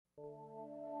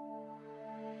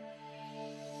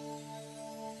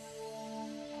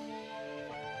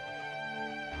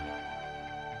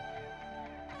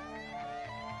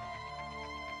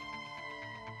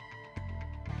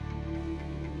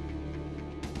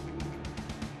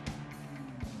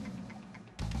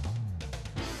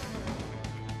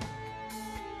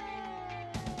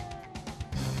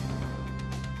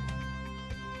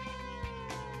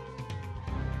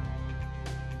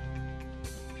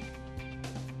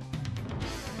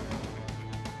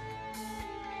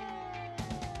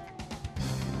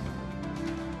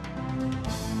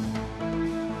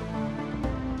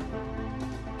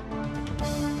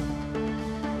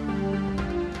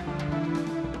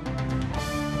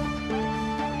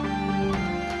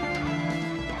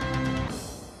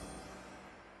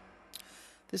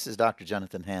This is Dr.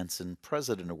 Jonathan Hansen,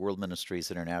 President of World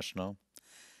Ministries International.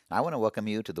 I want to welcome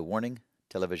you to the Warning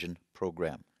Television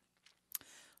program.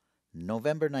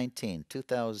 November 19,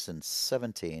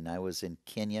 2017, I was in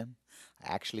Kenya.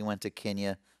 I actually went to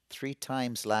Kenya 3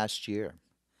 times last year.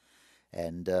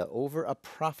 And over a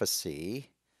prophecy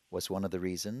was one of the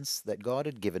reasons that God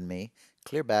had given me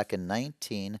clear back in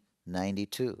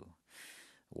 1992.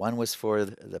 One was for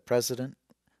the president,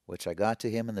 which I got to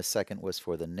him, and the second was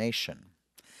for the nation.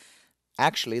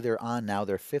 Actually, they're on now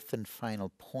their fifth and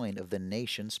final point of the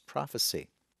nation's prophecy.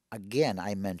 Again,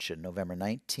 I mentioned November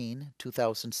 19,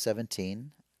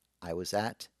 2017. I was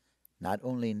at not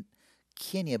only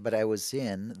Kenya, but I was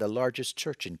in the largest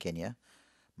church in Kenya.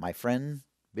 My friend,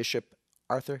 Bishop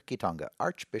Arthur Kitonga,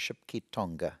 Archbishop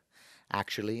Kitonga,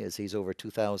 actually, as he's over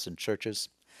 2,000 churches,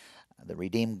 the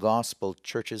Redeemed Gospel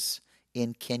churches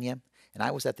in Kenya, and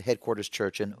I was at the headquarters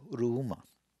church in Huruma.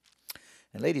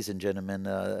 And ladies and gentlemen,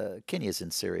 Kenya is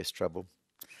in serious trouble.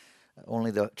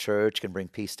 Only the church can bring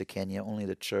peace to Kenya. Only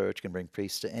the church can bring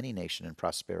peace to any nation and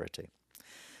prosperity.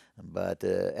 But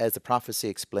as the prophecy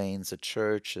explains, the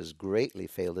church has greatly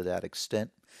failed to that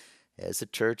extent, as the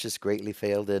church has greatly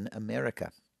failed in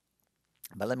America.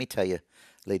 But let me tell you,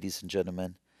 ladies and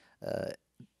gentlemen,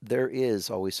 there is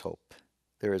always hope.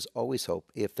 There is always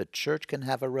hope if the church can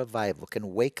have a revival,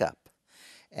 can wake up,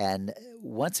 and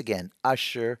once again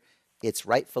usher its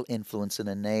rightful influence in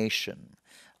a nation.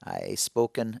 I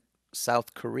spoke in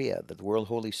South Korea, the World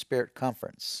Holy Spirit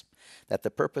Conference, that the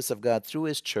purpose of God through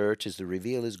His church is to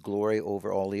reveal His glory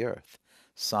over all the earth.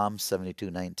 Psalm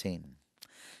 72:19.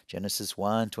 Genesis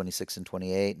 1:26 and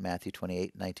 28, Matthew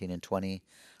 28:19 and 20,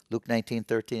 Luke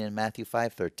 19:13, and Matthew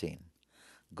 5:13.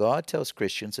 God tells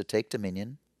Christians to take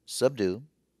dominion, subdue,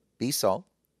 be salt,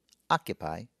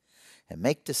 occupy, and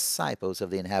make disciples of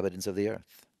the inhabitants of the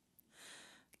earth.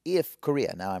 If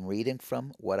Korea, now I'm reading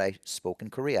from what I spoke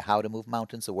in Korea, how to move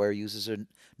mountains, the warrior uses their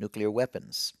nuclear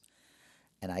weapons.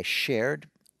 And I shared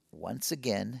once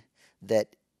again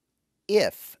that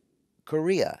if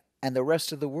Korea and the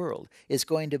rest of the world is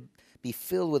going to be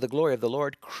filled with the glory of the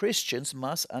Lord, Christians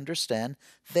must understand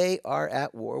they are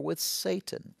at war with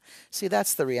Satan. See,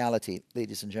 that's the reality,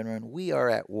 ladies and gentlemen. We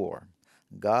are at war.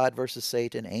 God versus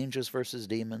Satan, angels versus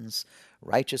demons,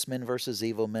 righteous men versus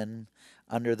evil men,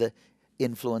 under the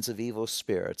influence of evil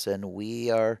spirits. And we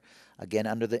are, again,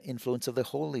 under the influence of the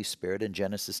Holy Spirit. And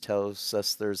Genesis tells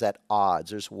us there's at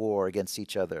odds, there's war against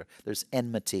each other, there's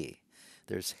enmity,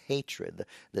 there's hatred.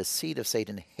 The seed of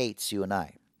Satan hates you and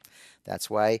I. That's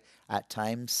why at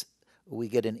times we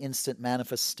get an instant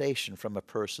manifestation from a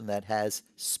person that has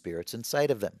spirits inside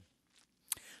of them.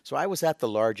 So I was at the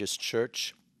largest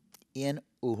church in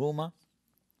Uhuma.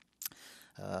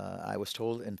 I was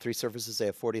told in 3 services they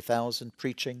have 40,000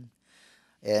 preaching.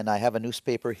 And I have a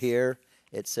newspaper here.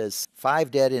 It says 5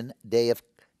 dead in day of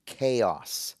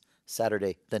chaos.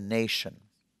 Saturday, the nation.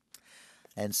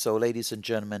 And so, ladies and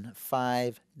gentlemen,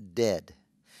 5 dead.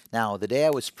 Now, the day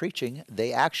I was preaching,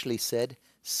 they actually said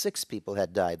 6 people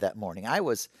had died that morning. I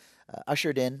was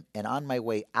ushered in, and on my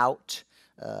way out,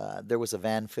 there was a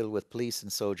van filled with police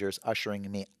and soldiers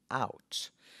ushering me out.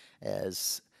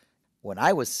 As when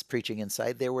I was preaching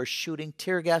inside, they were shooting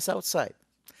tear gas outside.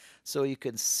 So you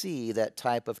can see that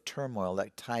type of turmoil,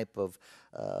 that type of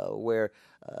where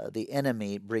the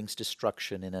enemy brings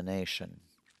destruction in a nation.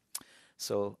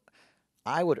 So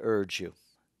I would urge you,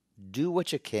 do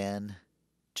what you can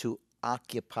to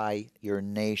occupy your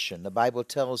nation. The Bible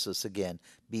tells us again,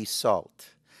 be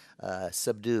salt,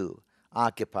 subdue,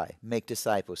 occupy, make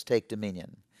disciples, take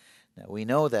dominion. Now we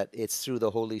know that it's through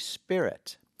the Holy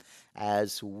Spirit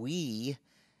as we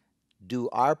do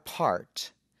our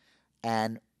part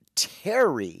and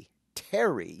tarry.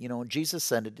 You know, Jesus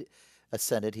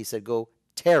ascended, he said, go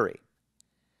tarry.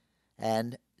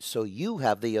 And so you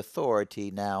have the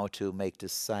authority now to make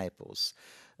disciples.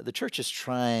 The church is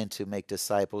trying to make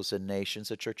disciples in nations.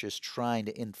 The church is trying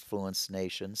to influence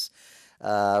nations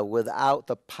without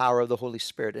the power of the Holy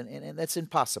Spirit. And that's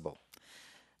impossible.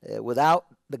 Without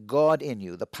the God in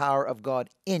you, the power of God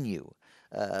in you,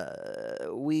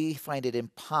 we find it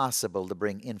impossible to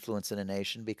bring influence in a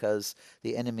nation because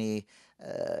the enemy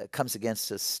comes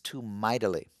against us too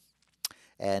mightily.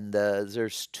 And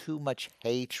there's too much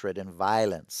hatred and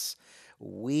violence.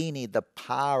 We need the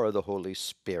power of the Holy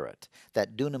Spirit.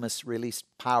 That dunamis released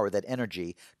power, that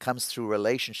energy, comes through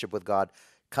relationship with God,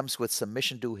 comes with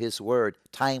submission to His Word,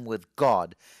 time with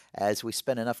God. As we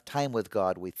spend enough time with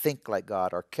God, we think like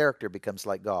God, our character becomes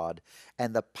like God,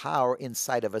 and the power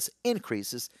inside of us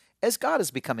increases as God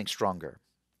is becoming stronger.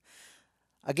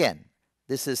 Again,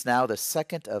 this is now the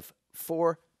second of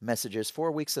 4 messages,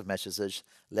 4 weeks of messages.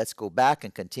 Let's go back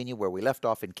and continue where we left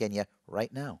off in Kenya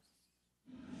right now.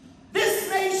 This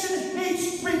nation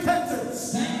needs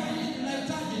repentance.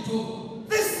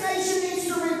 This nation needs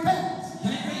to repent.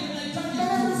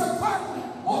 Members of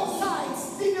Parliament, both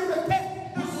sides need to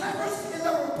repent. There's members in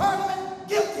the Parliament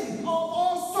guilty of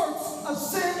all sorts of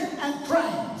sin and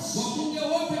crimes.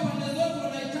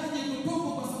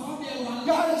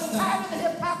 God is tired of the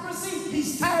hypocrisy.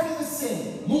 He's tired of the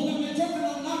sin.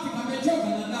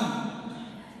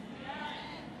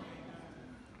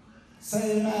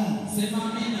 Say amen.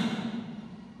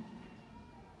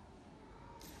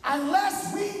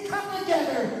 Unless we come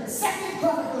together, 2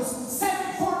 Chronicles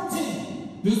 7:14.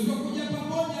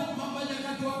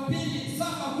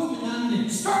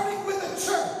 Starting with the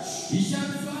church.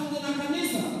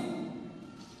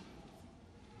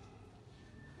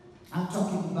 I'm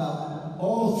talking about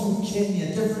all through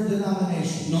Kenya, different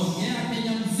denominations.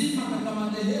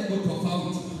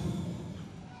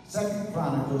 2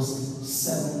 Chronicles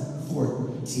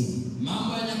 7:14.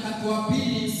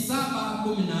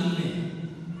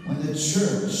 When the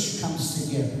church comes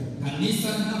together,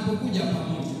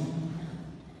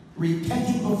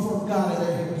 repenting before God of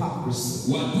their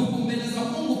hypocrisy,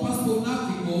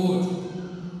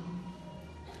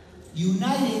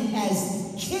 uniting as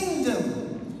kingdom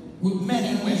men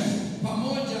and women,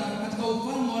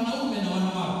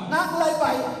 not led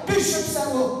by bishops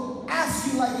that will ask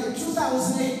you like in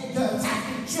 2008 to attack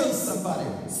and kill somebody.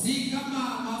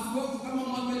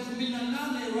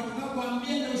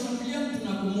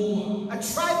 A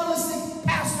tribalistic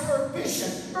pastor or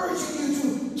bishop urging you to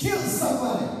kill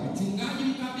somebody.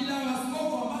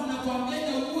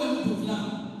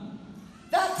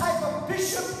 That type of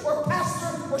bishop or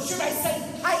pastor, or should I say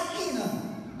hyena,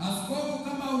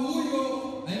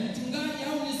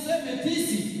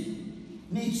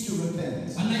 needs to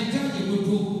repent.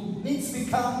 Needs to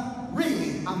become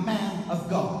really a man of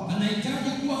God.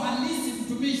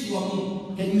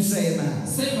 Can you say amen?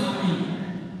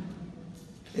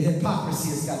 The hypocrisy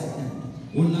has got to end.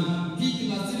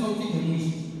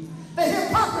 The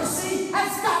hypocrisy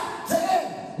has got to end.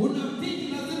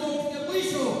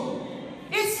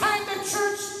 It's time the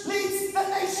church leads the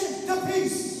nation to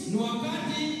peace. Come on,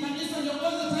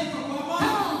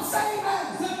 say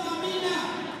amen.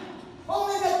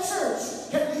 Only the church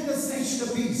can lead this nation to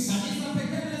peace.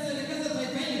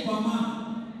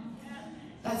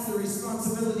 That's the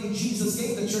responsibility Jesus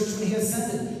gave the church when he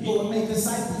ascended. Go and make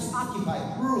disciples, occupy,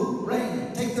 rule,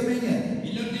 reign, take dominion.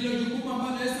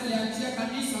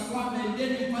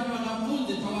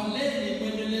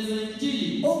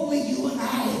 Only you and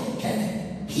I can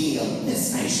heal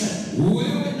this nation.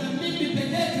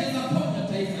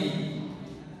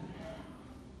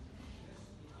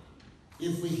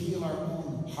 If we heal our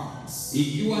own hearts.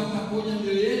 If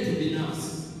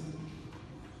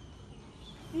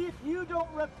you don't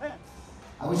repent,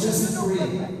 I was just in Korea.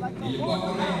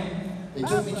 They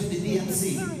took me to the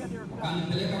DMC,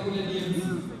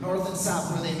 north and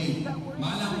south where they meet. I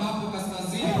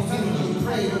prophetically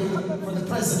prayed for the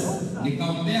president.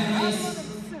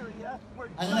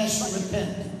 Unless you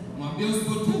repent.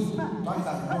 Talking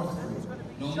about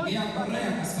North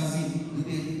Korea. You'll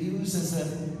be used as a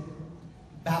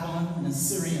Babylon and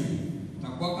Assyrian.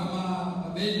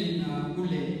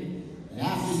 And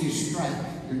after you strike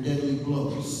your deadly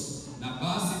blows,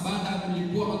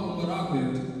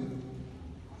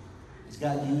 as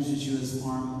God uses you as an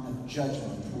arm of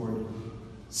judgment toward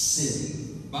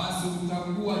sin. But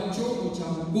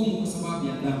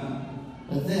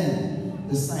then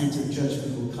the signs of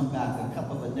judgment will come back, a cup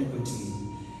of iniquity,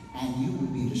 and you will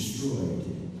be destroyed,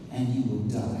 and you will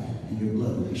die, and your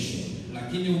blood will be shed.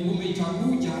 Lakini hukumu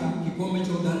itakuja, kikombe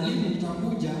cha udhalimu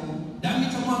kitakuja, damu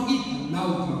itamwagika na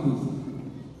utakufa.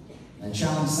 I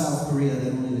challenge South Korea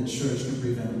that only the church can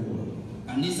prevent war.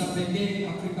 Kanisa pekee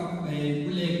Afrika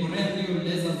kule Korea ndio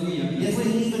inaweza zuia vita. If we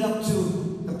leave it up to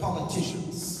the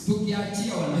politicians,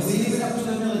 tukiachia if we leave it up to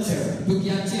the military,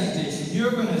 tukiachia jeshi,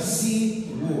 you're going to see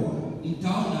war.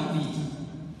 Mtaona vita.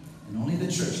 And only the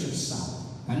church can stop it.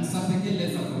 Kanisa pekee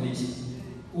inaweza kukomesha.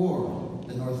 Or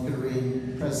the North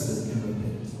Korean president can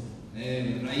repent.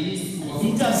 If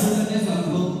he doesn't, he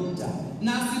will die.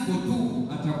 Nasipo tu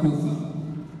atakufa.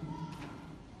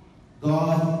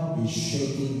 God is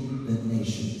shaking the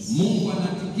nations. Mungu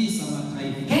anatikisa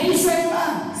mataifa. Can you say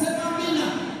amen? Sema amina.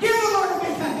 Give the Lord a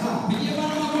big hand clap. Pigia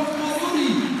Bwana makofi mazuri.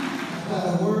 I've got a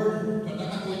word.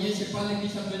 Tunataka tuonyeshe pale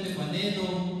kisha twende kwa neno.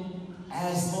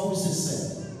 As Moses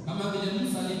said, kama vile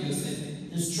Musa alivyosema.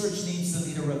 This church needs to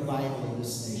lead a revival in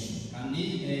this nation.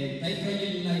 Taifa hili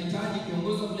linahitaji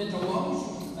kiongozi kuleta uamsho.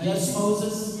 Yes,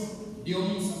 Moses. Ndio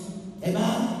Musa.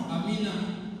 Amen? Amina.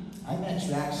 I met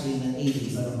you actually in the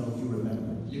 80s. I don't know if you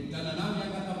remember. Nilikutana nao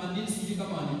miaka 80, sijui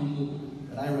kama wanikumbuka.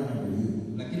 But I remember you.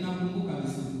 Lakini nakumbuka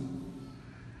vizuri.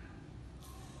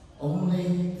 Only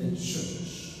the church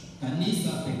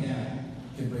Kanisa peke yake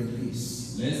can bring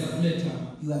peace. laweza kuleta.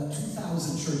 You have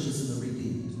 2,000 churches in the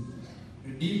redeemed.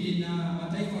 Redeemed na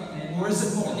mataifa Or is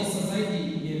it more? kanisa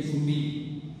zaidi ya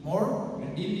 2,000. More?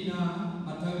 Redeemed na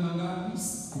matawi mangapi?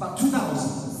 About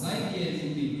 2,000. Zaidi ya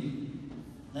 2,000.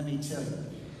 Let me tell you.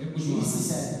 Hebu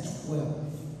Jesus had 12.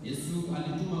 Yesu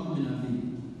alituma 12.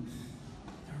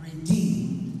 The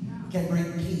redeemed can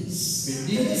bring peace to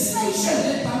this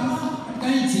nation. Come on!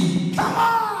 Come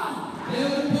on!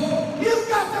 You've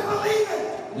got to believe it.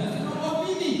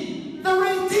 The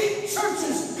redeemed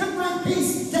churches can bring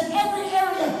peace to every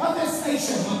area of this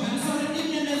nation.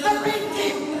 The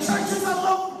redeemed churches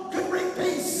alone can bring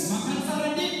peace.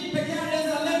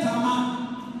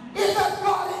 If that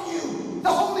God in you,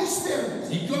 the Holy Spirit,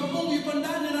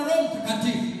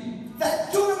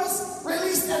 that dunamis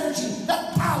released energy,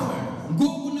 that power,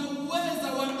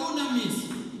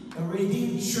 the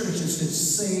redeemed churches could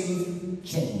save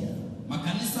Kenya.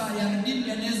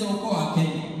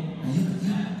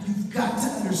 You've got to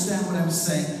understand what I'm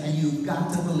saying, and you've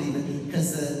got to believe it,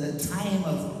 because the time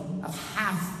of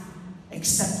half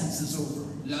acceptance is over.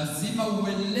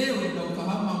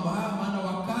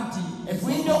 If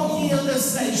we don't heal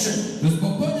this nation, if the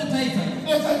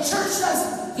church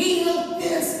doesn't heal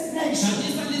this nation,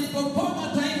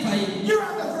 you're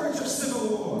on the verge of civil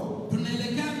war.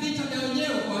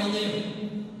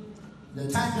 The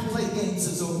time to play games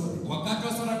is over. The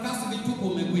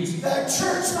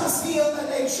church must heal the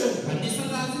nation.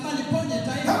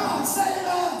 Come on, say it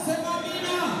out.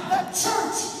 The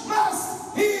church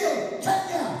must heal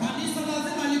Kenya.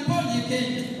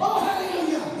 Oh,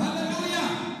 hallelujah.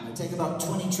 I take about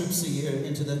 20 trips a year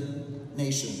into the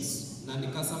nations.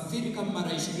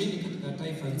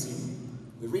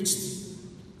 We reach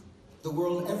the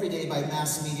world every day by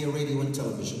mass media, radio, and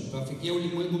television.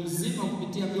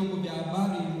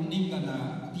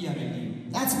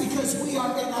 That's because we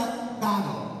are in a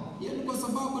battle.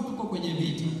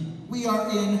 We are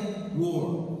in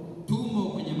war.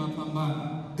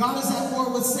 God is at war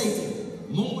with Satan.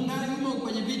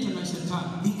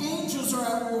 The angels are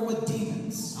at war with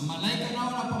demons.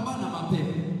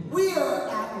 We are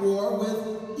at war with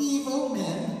evil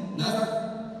men that are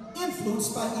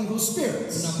influenced by evil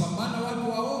spirits.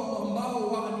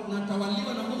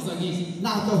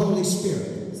 Not the Holy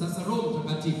Spirit.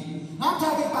 I'm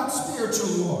talking about spiritual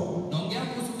war.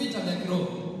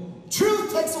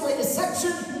 Truth takes away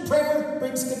deception, prayer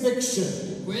brings conviction.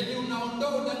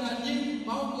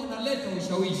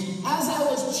 As I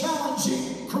was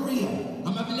challenging Korea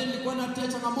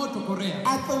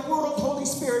at the World Holy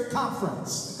Spirit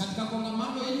Conference,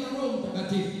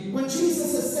 when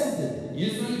Jesus ascended, he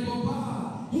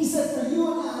said for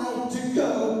you and I to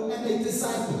go and make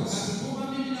disciples.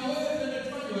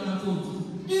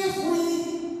 If we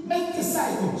make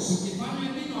disciples,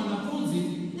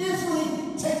 if we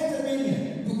take dominion,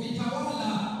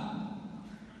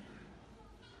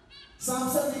 Psalm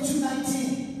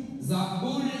 72:19,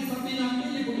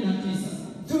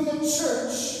 through the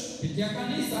church,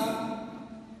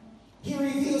 he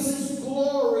reveals his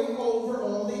glory over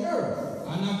all the earth.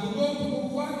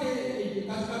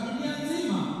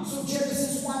 So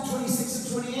Genesis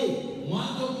 1:26-28.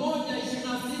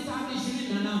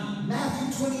 Matthew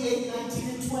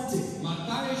 28:19-20.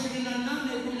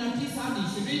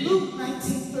 Luke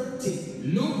 19:13.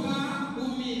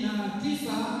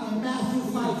 And Matthew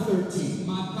 5:13.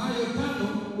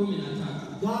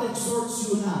 God exhorts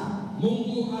you and I.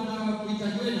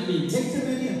 Take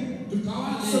dominion.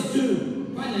 Subdue.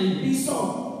 Be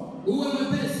salt.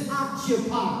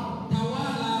 Occupy.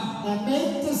 And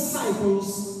make disciples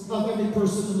of every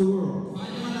person in the world.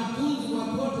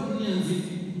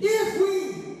 If we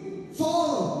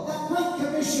follow that great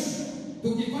commission,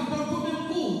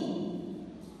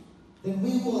 then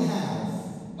we will have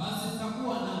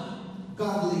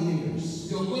godly leaders.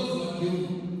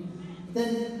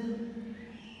 Then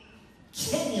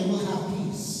Kenya will have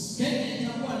peace. Then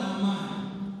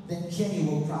Kenya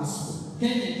will prosper.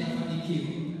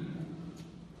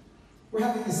 We're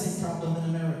having the same problem in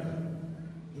America.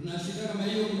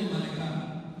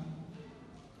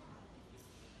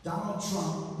 Donald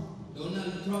Trump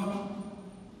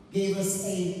gave us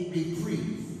a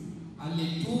reprieve.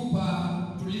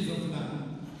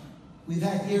 We've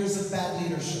had years of bad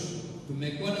leadership,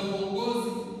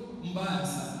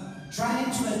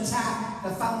 trying to attack the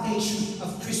foundation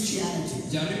of Christianity,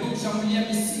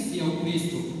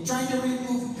 trying to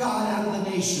remove remove God out of the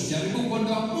nation. Jaribu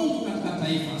kuondoa Mungu katika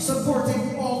taifa. Supporting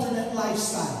alternate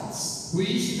lifestyles.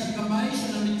 Kuishi katika maisha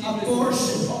na mitindo.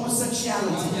 Abortion,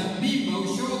 homosexuality. Mimba,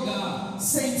 ushoga.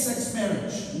 Same-sex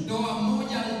marriage. Ndoa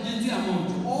moja jinsia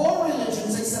moja. All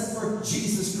religions except for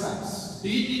Jesus Christ.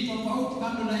 Dini tofauti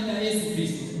kando na ile ya Yesu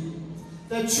Kristo.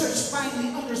 The church finally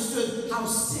understood how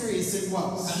serious it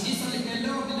was. Kanisa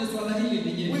likaelewa vile swala hili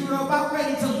ni nyeti. We were about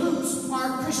ready to lose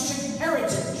our Christian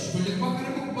heritage. Tulikuwa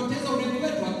karibu kupoteza urithi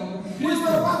wetu wa We Kristo.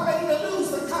 were about ready to lose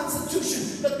the Constitution,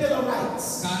 the Bill of Rights.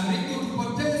 Karibu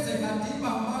tupoteze katiba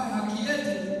ambayo haki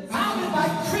yetu. Founded by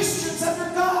Christians under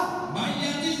God.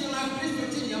 Ilianzishwa na Kristo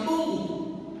chini ya Mungu.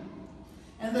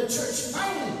 And the church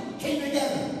finally came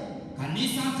together.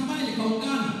 Kanisa hatimaye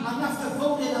likaungana. Enough to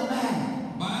vote in a man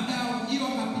Baada ya hiyo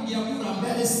akapigia kura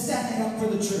that is standing up for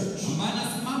the church. ambaye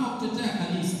anasimama kutetea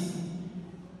kanisa.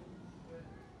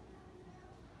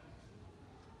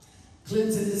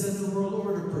 Clinton is a New World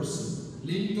Order person.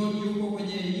 Clinton yuko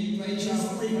kwenye hii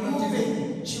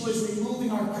taifa. She was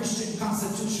removing our Christian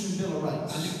Constitution and Bill of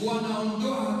Rights. Alikuwa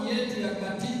anaondoa haki yetu ya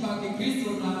katiba ya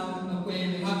Kikristo na kwenye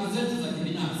haki zetu za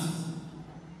kibinafsi.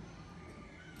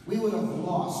 We would have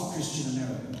lost Christian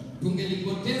America.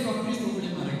 Tungelipoteza Kristo kule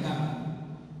Marekani.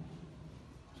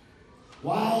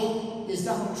 Why is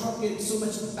Donald Trump getting so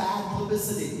much bad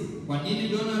publicity? Kwa nini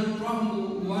Donald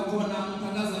Trump watu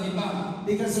wanamtangaza vibaya?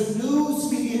 Because the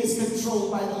news media is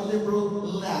controlled by the liberal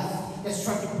left that's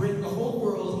trying to bring the whole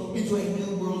world into a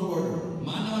new world order.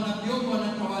 Maana wanavyombo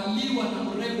wanatawaliwa na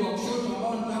mrengo wa kushoto ambao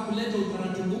wanataka kuleta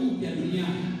utaratibu mpya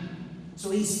duniani. So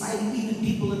he's fighting even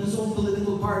people in his own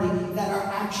political party that are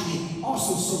actually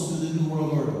also sold to the new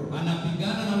world order.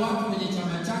 Anapigana na watu kwenye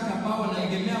chama chake ambao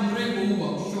wanaegemea mrengo huu wa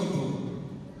kushoto.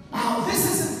 Now this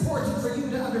is important for you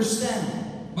to understand.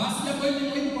 Basi jambo hili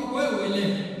muhimu kwa wewe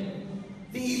uelewe.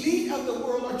 The elite of the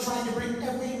world are trying to bring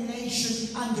every nation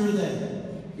under them.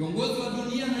 Viongozi wa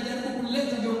dunia wanajaribu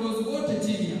kuleta viongozi wote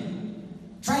chini yao.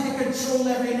 Trying to control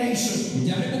every nation.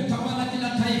 Jaribu kutawala kila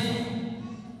taifa.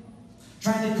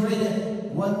 Trying to create a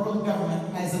one world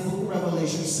government, as the book of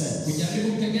Revelation says.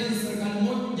 Kujaribu kutengeneza serikali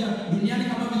moja duniani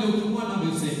kama vile utumwa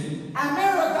unavyosema.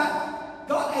 America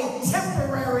got a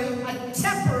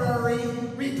temporary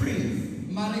reprieve.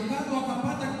 Marekani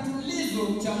wakapata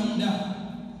kitulizo cha muda.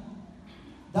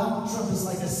 Donald Trump is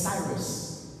like a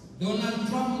Cyrus. Donald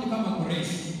Trump ni kama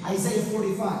Koreshi. Isaiah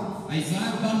 45.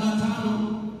 Isaiah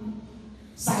 45.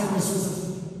 Cyrus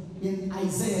was in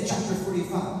Isaiah chapter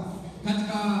 45.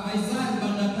 Katika Isaiah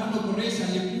 45 Koreshi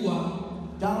alikuwa.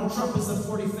 Donald Trump is the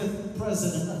 45th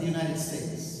president of the United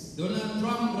States. Donald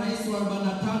Trump rais wa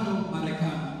 45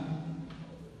 Marekani.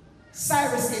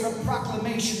 Cyrus gave a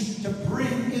proclamation to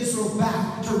bring Israel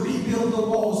back, to rebuild the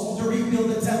walls, to rebuild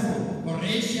the temple.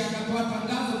 Koreshi akatoa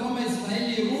tangazo kwamba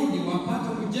Israeli irudi wapate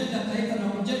kujenga taifa na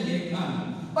kujenga hekalu.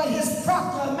 But his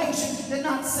proclamation did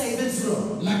not save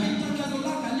Israel. Lakini tangazo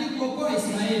lake halikuokoa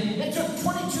Israeli. It took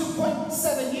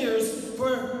 22.7 years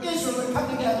for Israel to come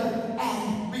together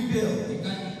and rebuild.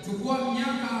 Ikachukua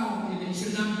miaka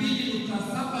 22.7 ili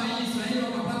Israeli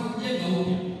wakapata kujenga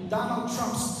upya. Donald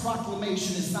Trump's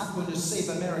proclamation is not going to save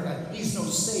America. He's no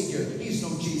savior. He's no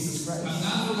Jesus Christ.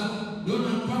 Tangazo la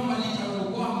Donald Trump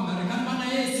litaokoa Marekani maana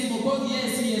yeye si mwokozi,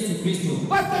 yeye si Yesu Kristo.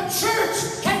 But the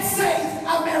church can save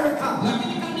America.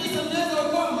 Lakini kanisa linaweza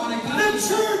okoa Marekani. The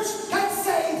church can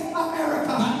save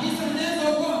America. Kanisa linaweza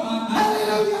okoa Marekani.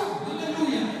 Hallelujah.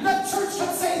 Hallelujah. The church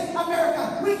can save America.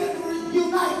 We can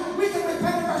unite. We can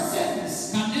repent of our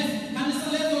sins. Kanisa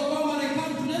linaweza okoa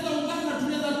Marekani. Tunaweza ungana,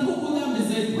 tunaweza tubu dhambi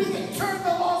zetu. We can turn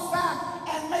the laws back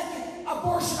and make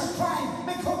abortion a crime,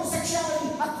 make homosexuality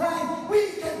a crime. We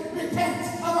can repent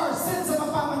of our sins of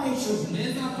abomination.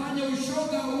 Tunaweza fanya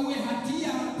ushoga uwe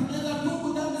hatia, tunaweza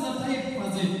tubu dhambi za taifa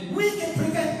zetu. We can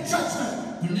prevent judgment.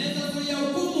 Tunaweza zuia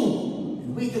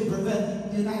hukumu. We can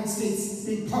prevent the United States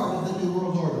being part of the New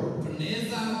World Order.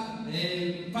 Tunaweza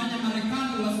fanya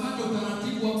Marekani wafuate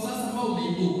utaratibu wa sasa ambao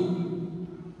umeibuka.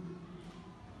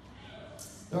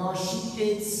 There are sheep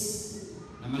gates.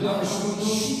 There are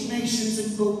sheep nations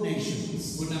and goat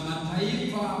nations. Kuna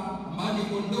mataifa ambayo ni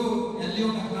kondoo yaliyo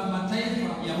katika mataifa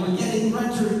ya We're getting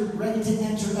ready to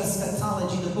enter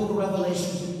eschatology. The book of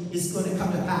Revelation is going to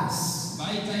come to pass.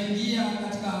 Itaingia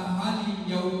katika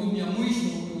hali ya hukumu ya mwisho,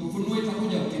 ufunuo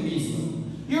itakuja kutimizwa.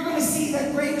 You're going to see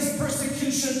the greatest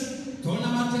persecution. Tuna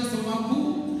mateso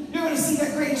makuu. You're going to see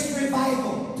the greatest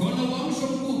revival. Tuna uamsho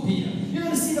mkuu pia. You're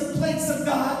going to see the plagues of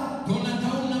God. Tuna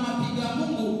tauna mapigo ya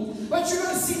Mungu. But you're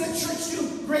going to see the church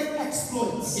do great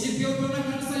exploits. Ili pia tuna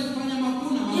kanisa lifanya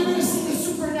makuu na You're going to see the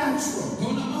supernatural.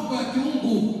 Tuna mambo ya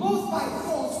kiungu. Both by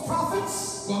false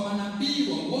prophets kwa manabii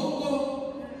wa uongo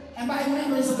and by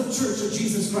members of the Church of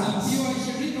Jesus na Christ. pia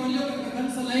washirika walio katika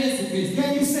kanisa la Yesu Kristo.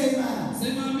 Can you say amen?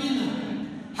 Sema amina.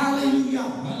 Hallelujah.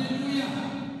 Haleluya.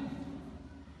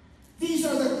 These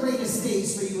are the greatest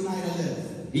days for you and I to live.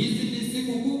 Hizi ni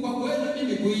siku kubwa kwenu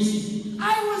mimi kuishi.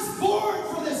 I was born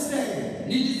for this day.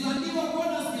 Nilizaliwa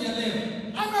kuona siku ya leo.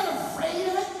 I'm not afraid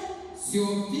of it.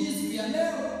 Sihofii siku ya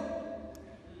leo.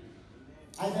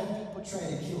 I've had people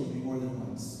try to kill me more than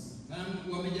once. Na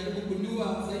wamejaribu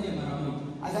kuniua zaidi ya mara moja.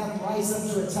 I've had them rise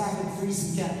up to attack and freeze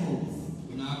and can't move.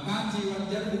 Kuna wakati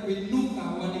walijaribu kuinuka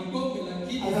wanigonge,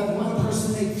 lakini I've had one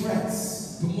person make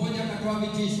threats mmoja akatoa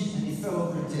vitisho, and he fell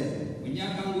over dead. mwenye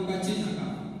akaanguka chini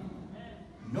akafa.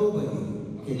 Nobody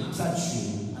can touch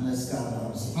you unless God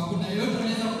allows it. Hakuna yeyote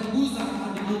anaweza kukuguza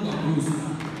hadi Mungu amruhusu.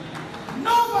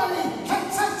 Nobody can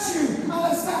touch you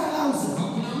unless God allows it.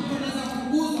 Hakuna mtu anaweza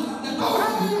kukuguza hadi Oh, Mungu.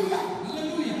 hallelujah.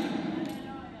 Haleluya.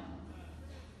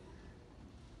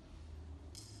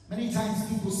 Many times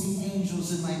people see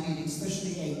angels in my meetings,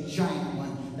 especially a giant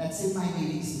one that's in my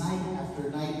meetings night after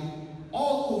night.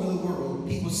 All over the world,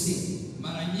 people see it.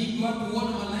 Mara nyingi watu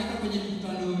huona malaika kwenye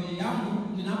mikutano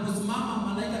yangu. Ninaposimama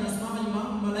malaika anasimama nyuma,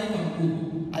 malaika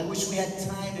mkubwa. I wish we had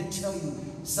time to tell you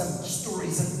some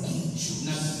stories of angels.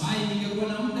 Na bai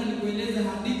ningekuwa na muda nikueleze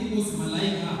hadithi kuhusu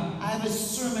malaika. I have a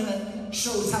sermon that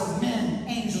shows how men,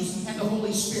 angels, and the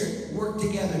Holy Spirit work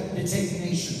together to take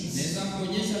nations. Naweza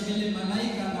kuonyesha vile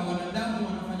malaika na wanadamu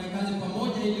wanafanya kazi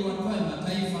pamoja ili watoe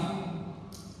mataifa.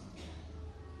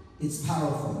 It's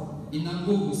powerful. Ina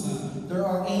nguvu sana. There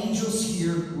are angels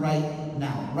here right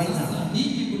now. Right Sasa now.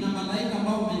 hivi kuna malaika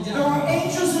ambao wamejaa. There are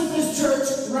angels in this church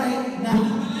right Kuna now.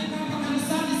 malaika hapa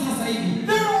kanisani sasa hivi.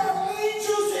 There are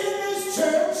angels in this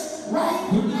church right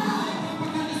Kuna now. malaika hapa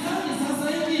kanisani sasa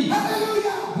hivi.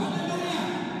 Hallelujah. Haleluya.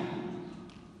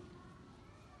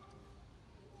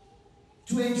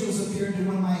 Two angels appeared in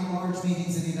one of my large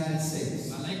meetings in the United States.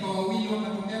 Malaika wawili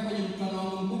wakatokea kwenye mkutano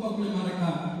wangu mkubwa kule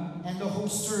Marekani. And the whole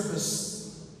service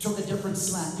took a different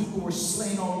slant. People were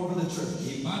slain all over the church.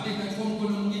 Ibada ikachukua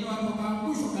mkono mwingine, watu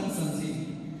wakaangushwa kanisa nzima.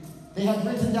 They had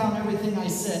written down everything I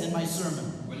said in my sermon.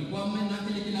 Walikuwa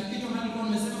wamenakili kila kitu nilikuwa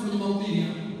nimesema kwenye mahubiri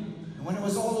yangu. And when it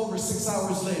was all over 6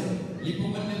 hours later,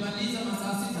 Nilipokuwa nimemaliza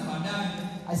masaa 6 baadaye,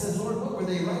 I said, Lord, what were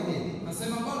they writing?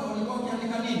 nasema Bwana, walikuwa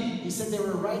wakiandika nini? He said they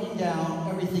were writing down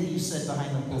everything you said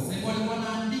behind the pulpit. Nasema walikuwa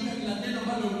wanaandika kila neno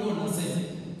ambalo ulikuwa unasema.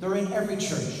 They're in every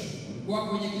church. Walikuwa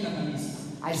kwenye kila kanisa.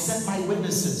 I sent my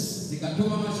witnesses.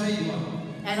 Nikatuma mashahidi wangu.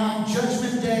 And on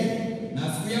Judgment Day, Na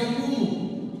siku ya hukumu,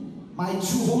 my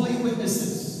two holy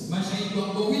witnesses mashahidi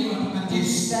wangu wawili will watakatifu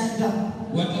stand up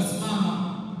watasimama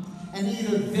and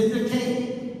either vindicate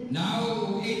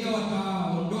nao, aidha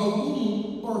wataondoa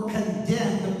hukumu or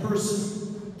condemn the person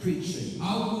preaching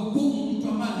au hukumu mtu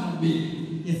ambaye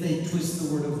anahubiri, if they twist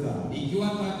the word of God.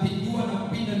 ikiwa atapindua na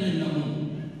kupinda neno la Mungu.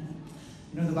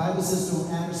 You know, the Bible says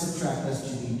don't add or subtract lest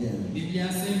you be damned. Biblia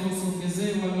yasema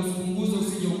usiongezee wala usipunguze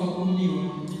usije ukahukumiwa.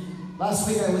 Last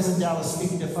week I was in Dallas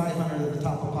speaking to 500 of the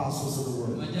top apostles of the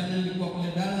world. Majana nilikuwa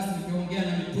kule Dallas nikiongea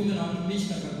na mitume na watumishi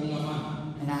katika kongamano.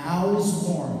 And I always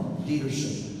warn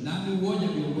leadership. Nami uonya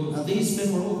viongozi. Now these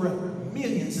men were over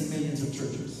millions and millions of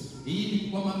churches. Hii ni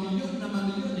kwa mamilioni na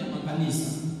mamilioni ya makanisa.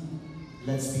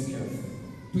 Let's be careful.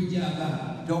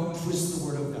 Tujihadhari. Don't twist the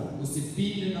word of God.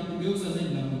 Usipinde na kugeuza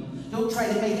neno la Mungu. Don't try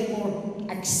to make it more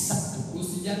acceptable.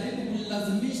 Usijaribu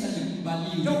kulilazimisha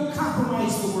likubaliwe. Don't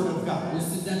compromise the word of God.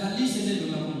 Usidalalishe neno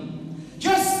la Mungu.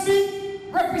 Just speak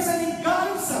representing God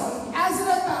himself as an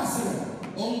ambassador.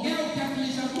 Ongea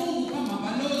ukiwakilisha Mungu kama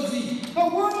balozi. The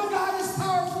word of God is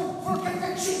powerful for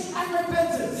conviction and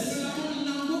repentance. Neno la Mungu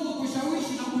lina nguvu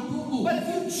kushawishi na kutubu. But if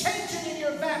you change it in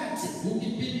your vanity,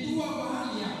 Ukipindua kwa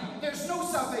hali yako, there's no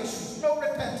salvation, no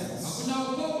repentance. hakuna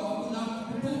wokovu, hakuna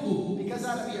kutubu. Because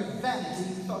out of your vanity,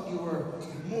 you thought you were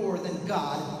more than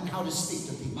God and how to speak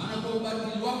to people. Maana kwa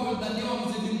ubadili wako udhaniwa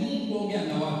mzidi Mungu kuongea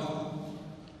na watu.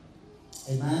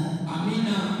 Amen.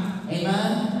 Amina.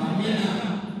 Amen. Amina.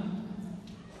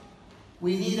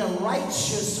 We need a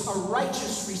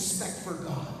righteous respect for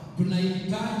God.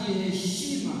 Tunahitaji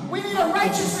heshima. We need a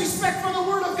righteous respect for the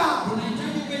Word of God.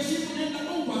 Tunahitaji kuheshimu neno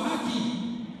la Mungu kwa haki.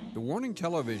 The Warning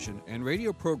Television and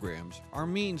radio programs are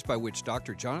means by which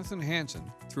Dr. Jonathan Hansen,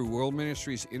 through World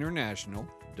Ministries International,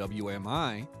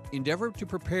 WMI, endeavor to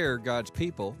prepare God's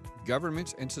people,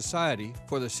 governments, and society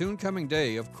for the soon-coming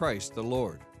day of Christ the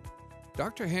Lord.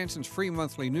 Dr. Hansen's free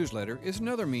monthly newsletter is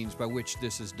another means by which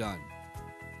this is done.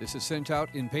 This is sent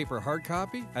out in paper hard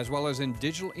copy as well as in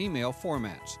digital email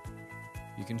formats.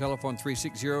 You can telephone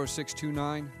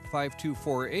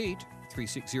 360-629-5248,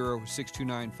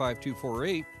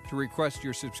 360-629-5248 to request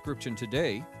your subscription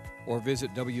today, or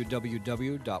visit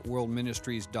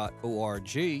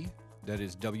www.worldministries.org. That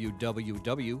is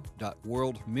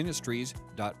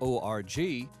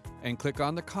www.worldministries.org, and click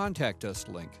on the Contact Us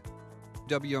link.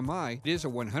 WMI is a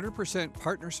 100%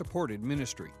 partner-supported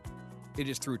ministry. It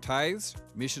is through tithes,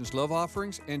 missions love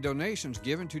offerings, and donations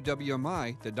given to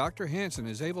WMI that Dr. Hansen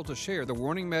is able to share the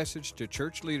warning message to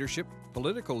church leadership,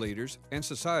 political leaders, and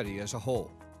society as a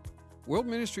whole. World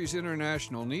Ministries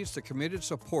International needs the committed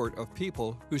support of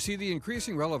people who see the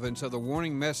increasing relevance of the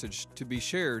warning message to be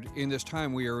shared in this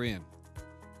time we are in.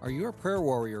 Are you a prayer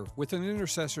warrior with an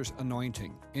intercessor's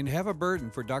anointing and have a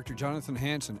burden for Dr. Jonathan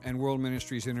Hansen and World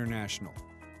Ministries International?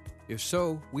 If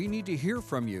so, we need to hear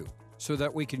from you so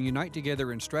that we can unite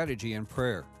together in strategy and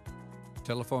prayer.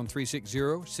 Telephone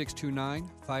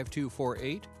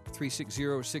 360-629-5248,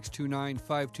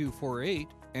 360-629-5248,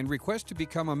 and request to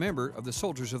become a member of the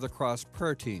Soldiers of the Cross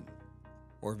prayer team.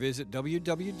 Or visit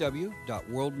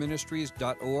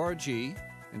www.worldministries.org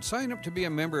and sign up to be a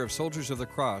member of Soldiers of the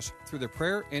Cross through the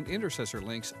prayer and intercessor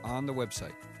links on the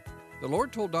website. The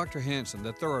Lord told Dr. Hansen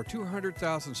that there are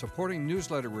 200,000 supporting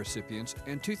newsletter recipients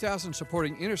and 2,000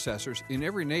 supporting intercessors in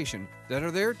every nation that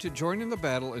are there to join in the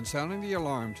battle and sounding the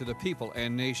alarm to the people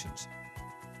and nations.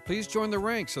 Please join the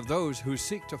ranks of those who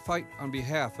seek to fight on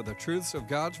behalf of the truths of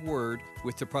God's Word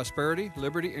with the prosperity,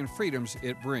 liberty, and freedoms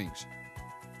it brings.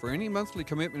 For any monthly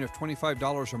commitment of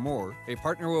 $25 or more, a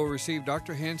partner will receive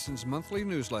Dr. Hansen's monthly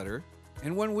newsletter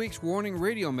and 1 week's warning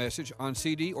radio message on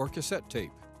CD or cassette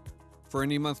tape. For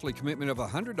any monthly commitment of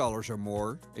 $100 or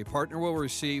more, a partner will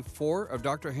receive 4 of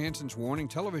Dr. Hansen's warning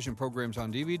television programs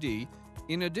on DVD,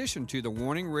 in addition to the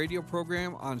warning radio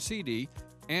program on CD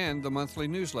and the monthly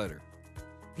newsletter.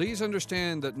 Please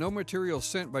understand that no materials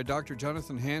sent by Dr.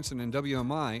 Jonathan Hansen and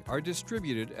WMI are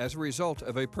distributed as a result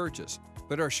of a purchase,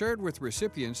 but are shared with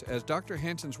recipients as Dr.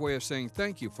 Hansen's way of saying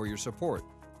thank you for your support.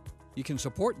 You can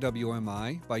support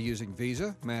WMI by using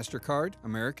Visa, MasterCard,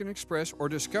 American Express, or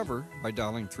Discover by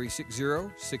dialing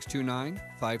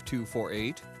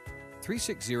 360-629-5248,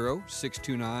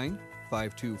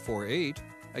 360-629-5248.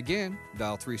 Again,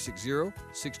 dial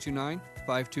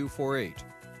 360-629-5248.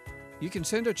 You can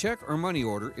send a check or money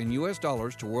order in U.S.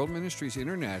 dollars to World Ministries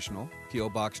International, P.O.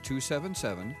 Box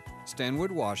 277,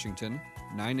 Stanwood, Washington,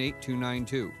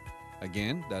 98292.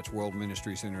 Again, that's World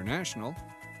Ministries International,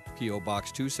 P.O.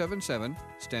 Box 277,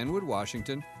 Stanwood,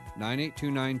 Washington,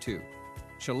 98292.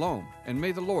 Shalom, and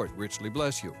may the Lord richly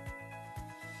bless you.